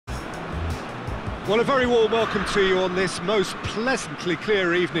Well, a very warm welcome to you on this most pleasantly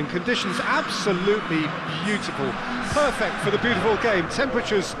clear evening. Conditions absolutely beautiful, perfect for the beautiful game.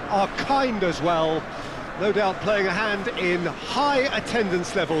 Temperatures are kind as well, no doubt playing a hand in high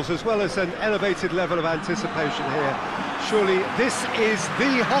attendance levels as well as an elevated level of anticipation here. Surely this is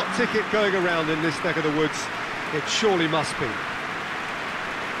the hot ticket going around in this neck of the woods. It surely must be.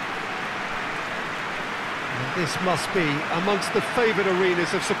 This must be amongst the favoured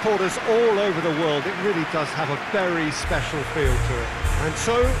arenas of supporters all over the world. It really does have a very special feel to it. And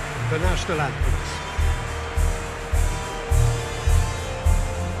so, the national anthems.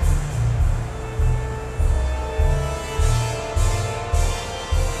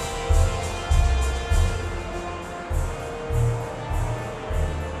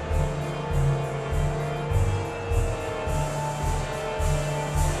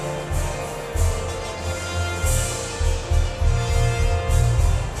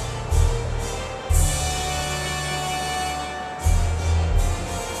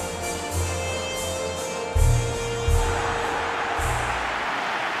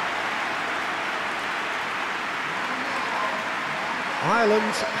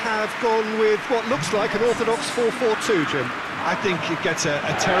 Ireland have gone with what looks like an orthodox 4-4-2, Jim. I think it gets a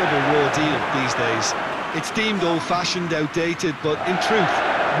terrible raw deal these days. It's deemed old-fashioned, outdated, but in truth,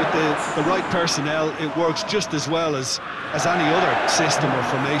 with the right personnel, it works just as well as any other system or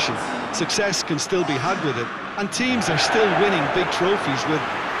formation. Success can still be had with it, and teams are still winning big trophies with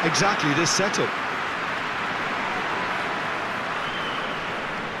exactly this setup.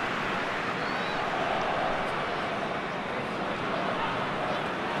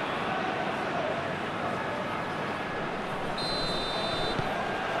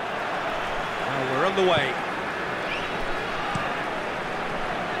 The way.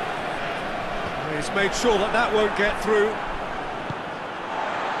 He's made sure that won't get through.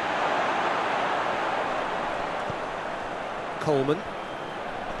 Coleman.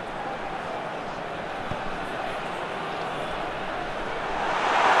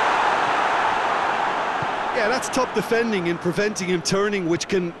 Yeah, that's top defending and preventing him turning, which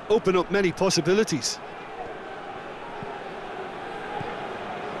can open up many possibilities.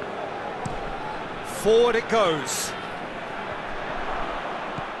 Forward it goes.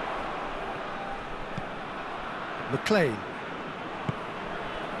 McLean.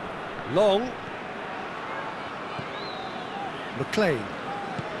 Long. McLean.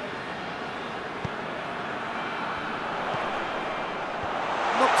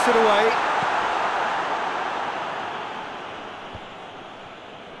 Knocks it away.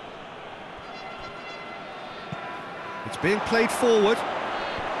 It's being played forward.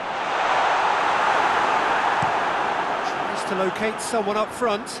 To locate someone up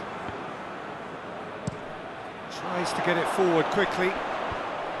front. Tries to get it forward quickly.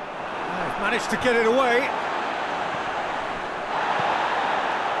 They've managed to get it away.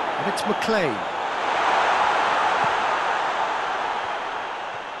 And it's McLean.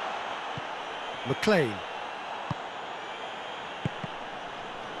 McLean.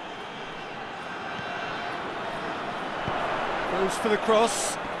 Goes for the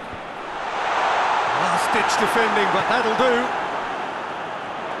cross. Last-ditch defending, but that'll do.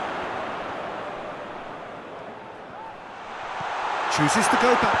 Chooses to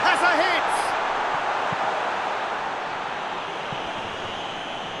go back. Has a hit!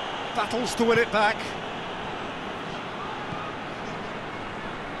 Battles to win it back.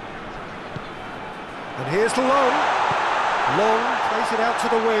 And here's Long. Long plays it out to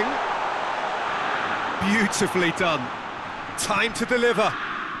the wing. Beautifully done. Time to deliver.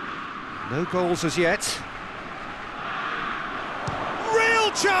 No goals as yet.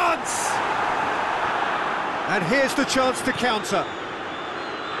 Real chance! And here's the chance to counter.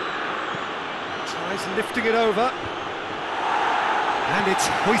 Tries lifting it over. And it's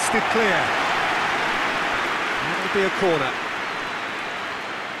hoisted clear. That'll be a corner.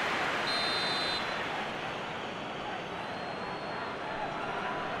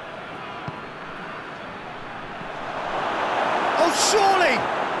 Oh, surely!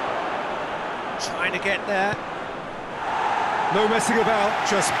 Trying to get there. No messing about,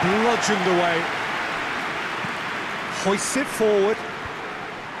 just bludgeoned away. Hoists it forward.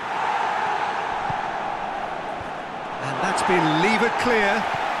 And that's been levered clear.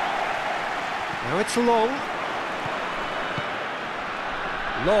 Now it's Long.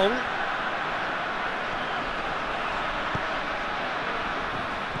 Long.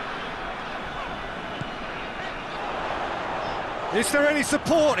 Is there any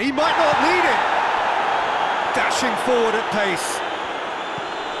support? He might not need it. Dashing forward at pace.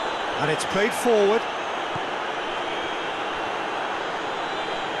 And it's played forward.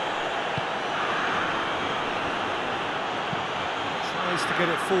 get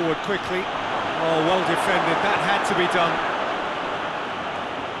it forward quickly. Oh, well defended, that had to be done.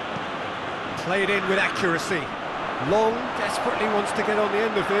 Played in with accuracy. Long desperately wants to get on the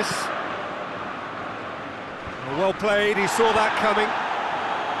end of this. Oh, well played, he saw that coming.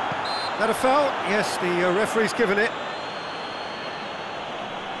 That a foul? Yes, the referee's given it.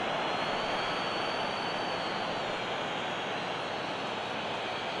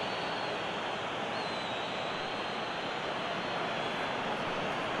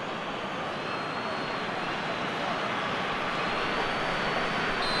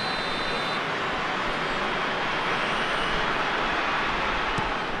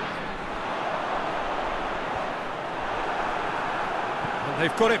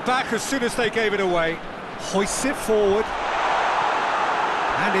 They've got it back as soon as they gave it away. Hoists it forward.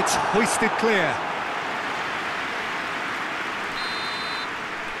 And it's hoisted clear.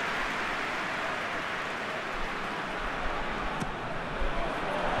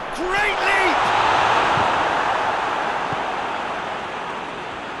 Great leap!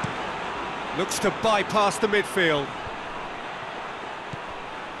 Looks to bypass the midfield.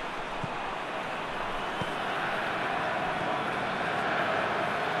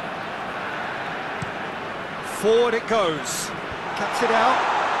 Forward it goes. Cuts it out.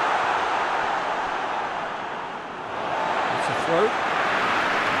 It's a throw.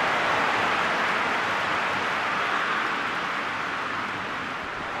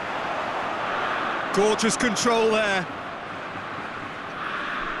 Gorgeous control there.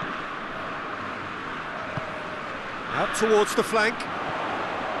 Out towards the flank.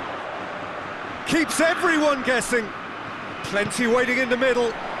 Keeps everyone guessing. Plenty waiting in the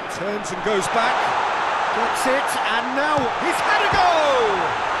middle. Turns and goes back. Gets it, and now he's had a go!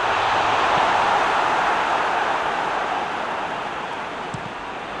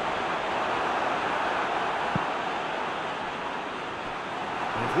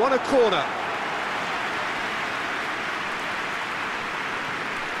 They've won a corner.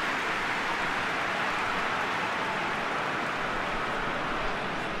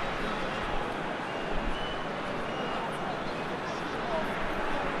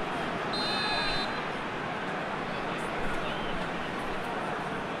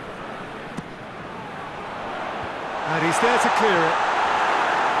 And he's there to clear it.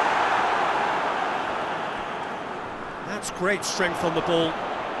 That's great strength on the ball.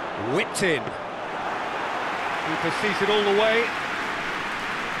 Whipped in. Keeper sees it all the way.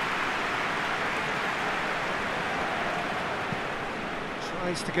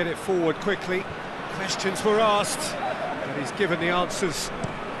 Tries to get it forward quickly. Questions were asked, but he's given the answers.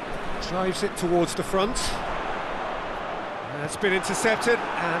 Drives it towards the front. That's been intercepted,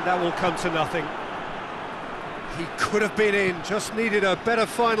 and that will come to nothing. He could have been in, just needed a better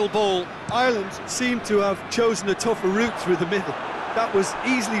final ball. Ireland seemed to have chosen a tougher route through the middle. That was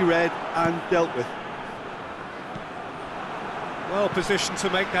easily read and dealt with. Well positioned to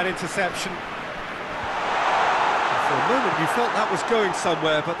make that interception. For a moment you felt that was going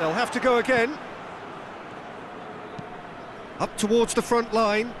somewhere, but they'll have to go again. Up towards the front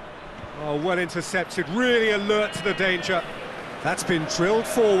line. Oh, well intercepted, really alert to the danger. That's been drilled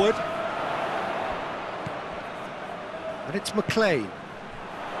forward. And it's McLean.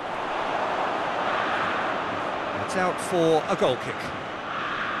 It's out for a goal kick.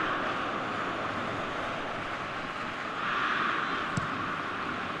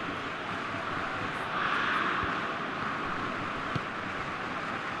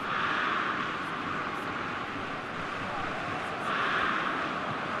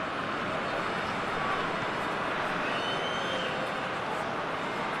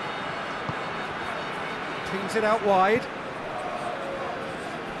 Pings it out wide.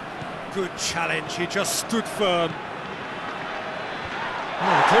 Good challenge, he just stood firm.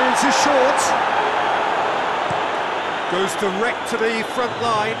 Oh, clearance is short. Goes direct to the front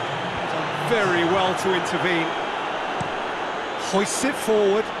line. Done very well to intervene. Hoists it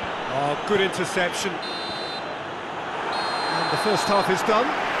forward. Oh, good interception. And the first half is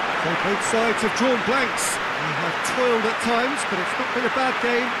done. So both sides have drawn blanks. They have toiled at times, but it's not been a bad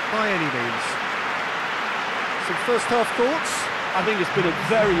game by any means. Some first half thoughts? I think it's been a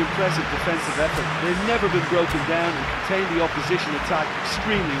very impressive defensive effort. They've never been broken down and contained the opposition attack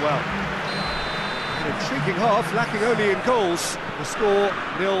extremely well. An intriguing half, lacking only in goals. The score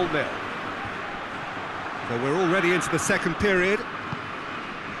 0-0. So we're already into the second period.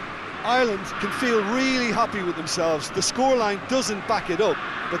 Ireland can feel really happy with themselves. The scoreline doesn't back it up,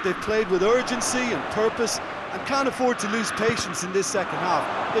 but they've played with urgency and purpose and can't afford to lose patience in this second half.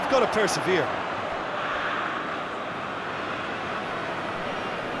 They've got to persevere.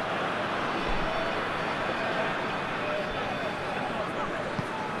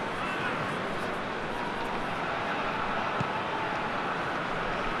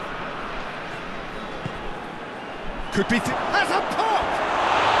 Could be... Has a pop!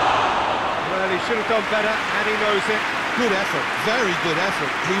 Well, he should have done better, and he knows it. Good effort, very good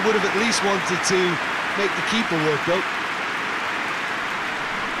effort. He would have at least wanted to make the keeper work, though.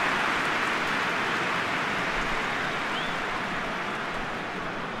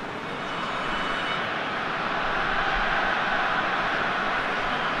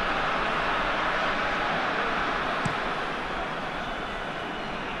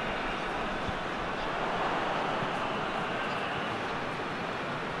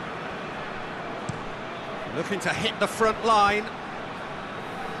 Looking to hit the front line.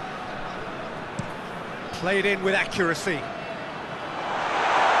 Played in with accuracy.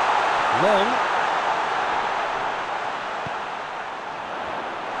 Long.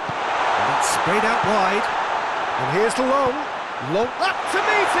 And it's sprayed out wide. And here's the long. Long up to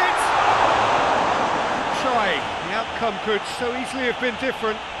meet it! Try. The outcome could so easily have been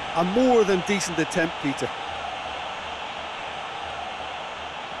different. A more than decent attempt, Peter.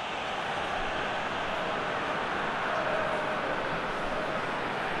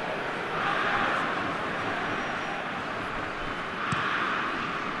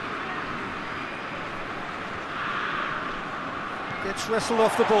 Gets wrestled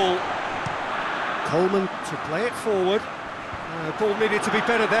off the ball. Coleman to play it forward. Ball needed to be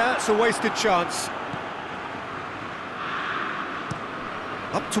better there, it's a wasted chance.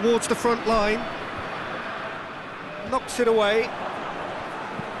 Up towards the front line. Knocks it away.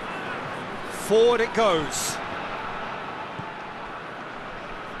 Forward it goes.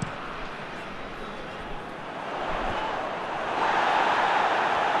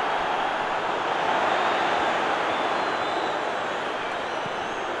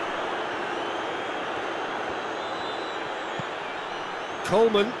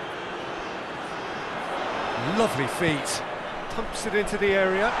 Coleman, lovely feet, pumps it into the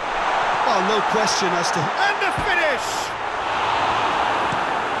area. Oh, no question as to... And the finish!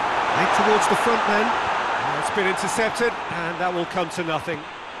 Head towards the front then. It's been intercepted, and that will come to nothing.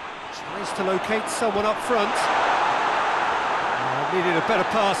 Tries to locate someone up front. Needed a better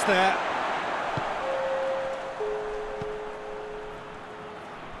pass there.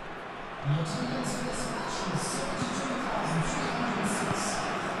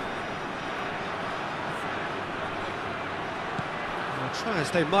 Try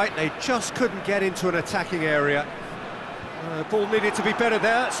as they might, they just couldn't get into an attacking area. Ball needed to be better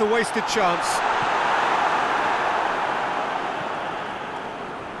there, it's a wasted chance.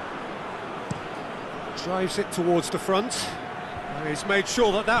 Drives it towards the front. He's made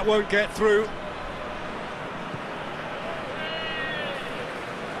sure that that won't get through.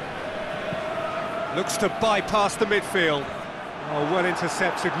 Looks to bypass the midfield. Oh, well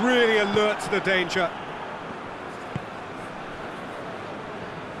intercepted, really alert to the danger.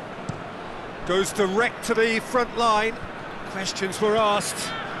 Goes direct to the front line. Questions were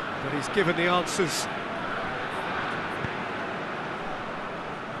asked, but he's given the answers.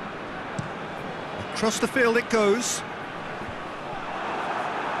 Across the field it goes.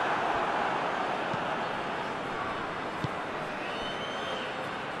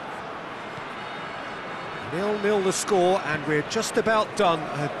 Nil-nil the score, and we're just about done.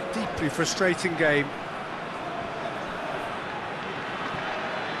 A deeply frustrating game.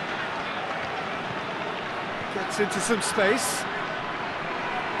 Gets into some space.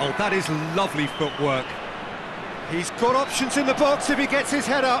 Oh, that is lovely footwork. He's got options in the box if he gets his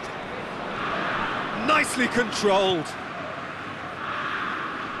head up. Nicely controlled.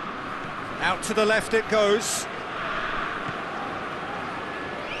 Out to the left it goes.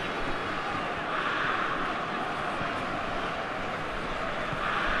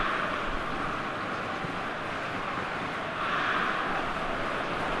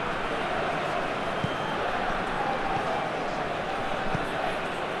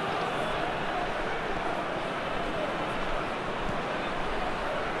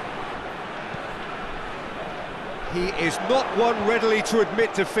 He is not one readily to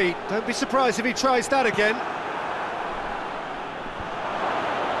admit defeat. Don't be surprised if he tries that again.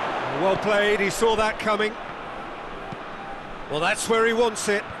 Well played, he saw that coming. Well, that's where he wants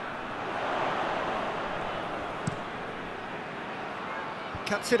it.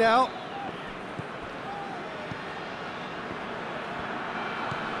 Cuts it out.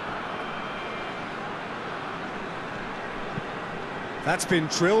 That's been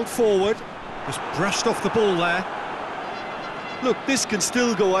drilled forward. Just brushed off the ball there. Look, this can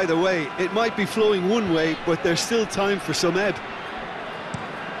still go either way. It might be flowing one way, but there's still time for some ebb.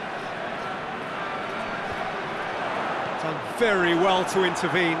 Done very well to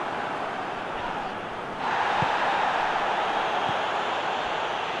intervene.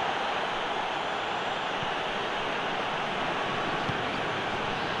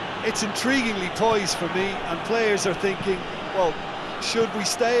 It's intriguingly poised for me, and players are thinking, well, should we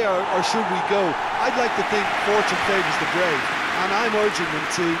stay or should we go? I'd like to think fortune favours the brave, and I'm urging them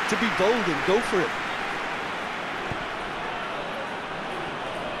to be bold and go for it.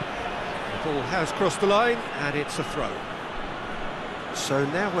 The ball has crossed the line, and it's a throw. So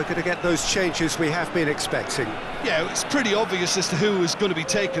now we're going to get those changes we have been expecting. Yeah, it's pretty obvious as to who was going to be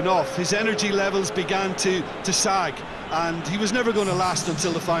taken off. His energy levels began to sag, and he was never going to last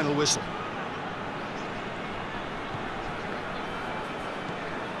until the final whistle.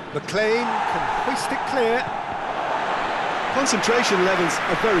 McLean can hoist it clear. Concentration levels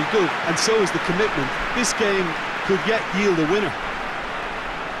are very good, and so is the commitment. This game could yet yield a winner.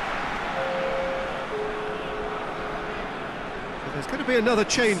 There's going to be another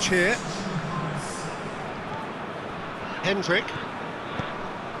change here. Hendrick.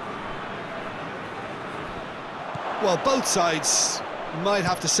 Well, both sides might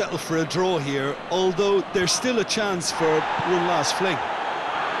have to settle for a draw here, although there's still a chance for one last fling.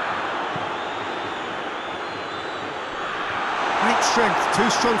 Great strength, too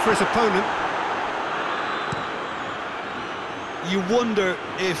strong for his opponent. You wonder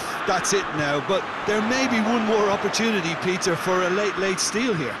if that's it now, but there may be one more opportunity, Peter, for a late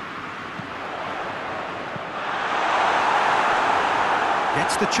steal here.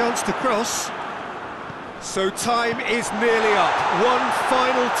 Gets the chance to cross. So time is nearly up. One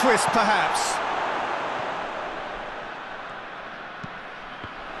final twist, perhaps.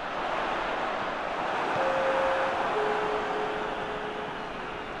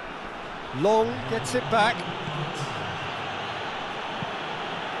 Long gets it back.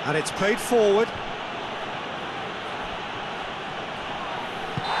 And it's played forward.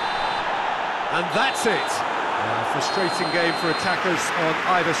 And that's it. A frustrating game for attackers on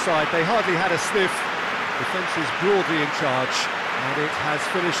either side. They hardly had a sniff. Defence is broadly in charge, and it has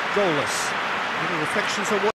finished goalless. Any reflections on what